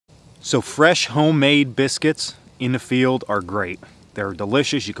So fresh homemade biscuits in the field are great. They're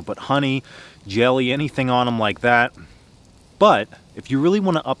delicious. You can put honey, jelly, anything on them like that. But if you really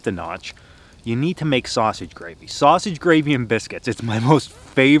want to up the notch, you need to make sausage gravy. Sausage gravy and biscuits. It's my most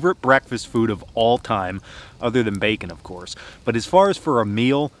favorite breakfast food of all time, other than bacon, of course. But as far as for a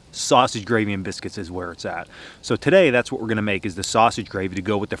meal, sausage gravy and biscuits is where it's at. So today, that's what we're gonna make, is the sausage gravy to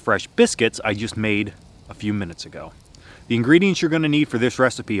go with the fresh biscuits I just made a few minutes ago. The ingredients you're gonna need for this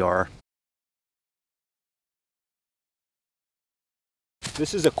recipe are: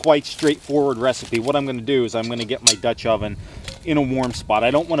 this is a quite straightforward recipe. What I'm gonna do is I'm gonna get my Dutch oven in a warm spot.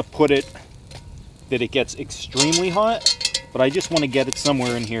 I don't wanna put it that it gets extremely hot, but I just wanna get it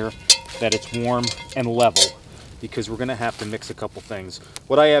somewhere in here that it's warm and level, because we're gonna have to mix a couple things.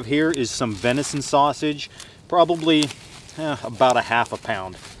 What I have here is some venison sausage, probably about a half a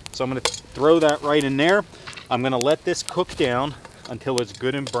pound. So I'm gonna throw that right in there. I'm gonna let this cook down until it's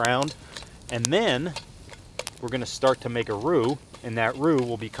good and browned, and then we're gonna start to make a roux, and that roux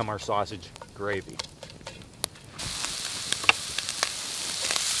will become our sausage gravy.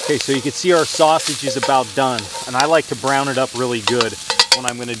 Okay, so you can see our sausage is about done, and I like to brown it up really good when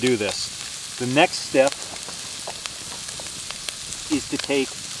I'm gonna do this. The next step is to take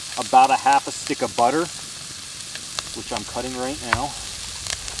about a half a stick of butter, which I'm cutting right now,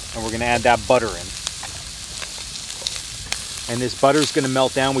 and we're gonna add that butter in. And this butter is gonna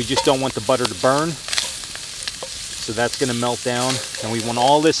melt down. We just don't want the butter to burn. So that's gonna melt down, and we want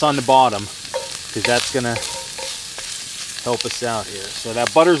all this on the bottom, because that's gonna help us out here. So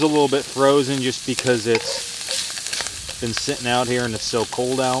that butter's a little bit frozen just because it's been sitting out here and it's so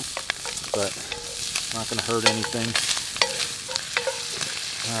cold out, but not gonna hurt anything.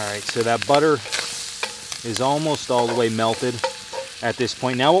 All right, so that butter is almost all the way melted at this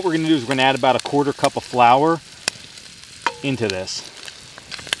point. Now what we're gonna do is we're gonna add about a 1/4 cup of flour into this.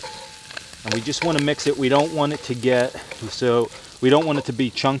 And we just want to mix it. We don't want it to get, so we don't want it to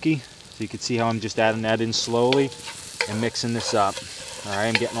be chunky. So you can see how I'm just adding that in slowly and mixing this up. All right,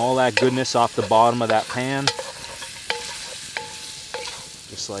 I'm getting all that goodness off the bottom of that pan.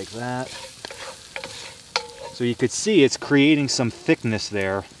 Just like that. So you could see it's creating some thickness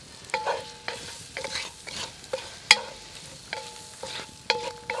there.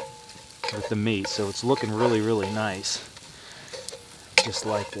 With the meat, so it's looking really, really nice. Just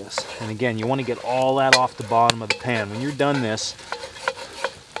like this. And again, you want to get all that off the bottom of the pan. When you're done this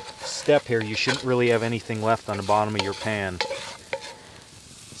step here, you shouldn't really have anything left on the bottom of your pan.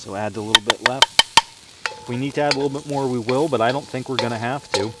 So add a little bit left. If we need to add a little bit more, we will, but I don't think we're going to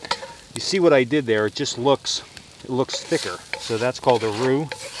have to. You see what I did there? It just looks, thicker. So that's called a roux.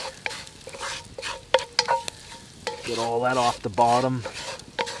 Get all that off the bottom.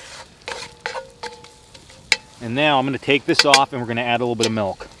 And now I'm going to take this off and we're going to add a little bit of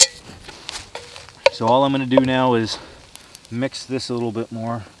milk. So all I'm going to do now is mix this a little bit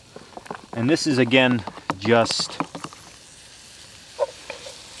more. And this is, again, I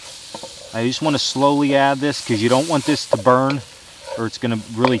just want to slowly add this because you don't want this to burn or it's going to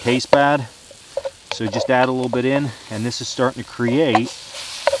really taste bad. So just add a little bit in, and this is starting to create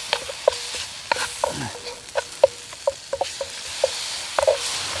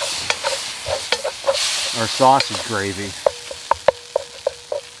our sausage gravy.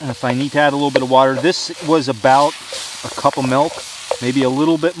 And if I need to add a little bit of water, this was about a cup of milk, maybe a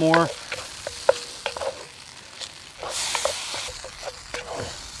little bit more.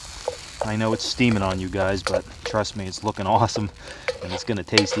 I know it's steaming on you guys, but trust me, it's looking awesome, and it's gonna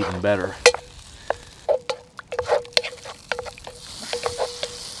taste even better.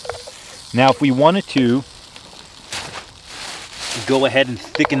 Now, if we wanted to go ahead and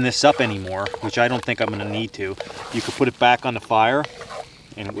thicken this up anymore, which I don't think I'm going to need to, you could put it back on the fire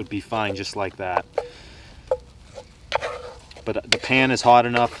and it would be fine just like that. But the pan is hot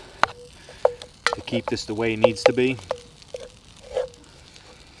enough to keep this the way it needs to be.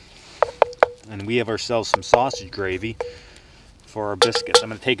 And we have ourselves some sausage gravy for our biscuits. I'm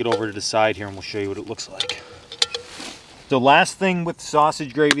going to take it over to the side here and we'll show you what it looks like. The last thing with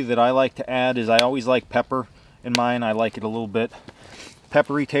sausage gravy that I like to add is I always like pepper in mine. I like it a little bit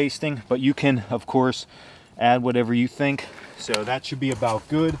peppery tasting, but you can, of course, add whatever you think. So that should be about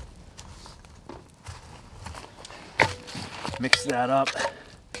good. Mix that up.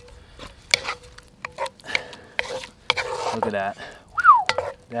 Look at that.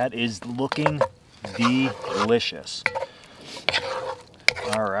 That is looking delicious.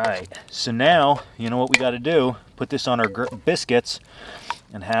 All right, so now, you know what we got to do? Put this on our biscuits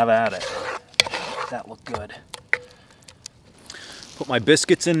and have at it. That look good. Put my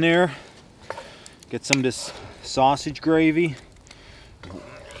biscuits in there. Get some of this sausage gravy.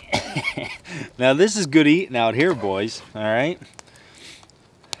 Now this is good eating out here, boys. All right.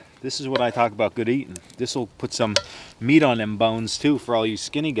 This is what I talk about good eating. This will put some meat on them bones too for all you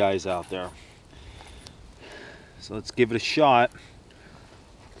skinny guys out there. So let's give it a shot.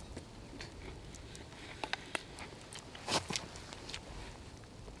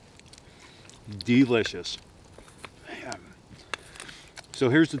 Delicious. Man. So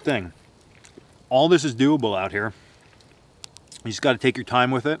here's the thing. All this is doable out here. You just got to take your time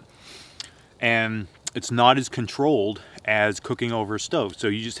with it. And it's not as controlled as cooking over a stove. So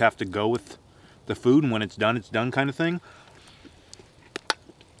you just have to go with the food, and when it's done kind of thing.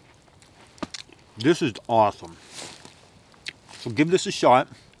 This is awesome. So give this a shot.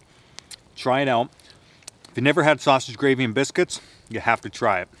 Try it out. If you never had sausage gravy and biscuits, you have to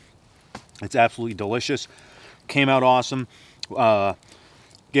try it. It's absolutely delicious. Came out awesome.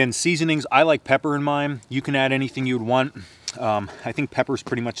 Again, seasonings, I like pepper in mine. You can add anything you'd want. I think pepper's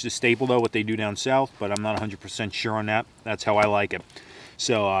pretty much the staple though, what they do down south, but I'm not 100% sure on that. That's how I like it.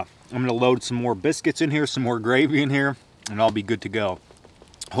 So I'm going to load some more biscuits in here, some more gravy in here, and I'll be good to go.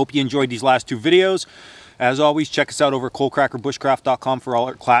 Hope you enjoyed these last two videos. As always, check us out over at Coalcrackerbushcraft.com for all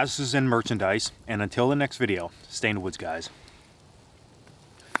our classes and merchandise. And until the next video, stay in the woods, guys.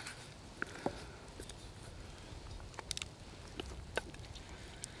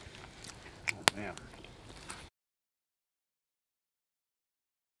 Oh, man.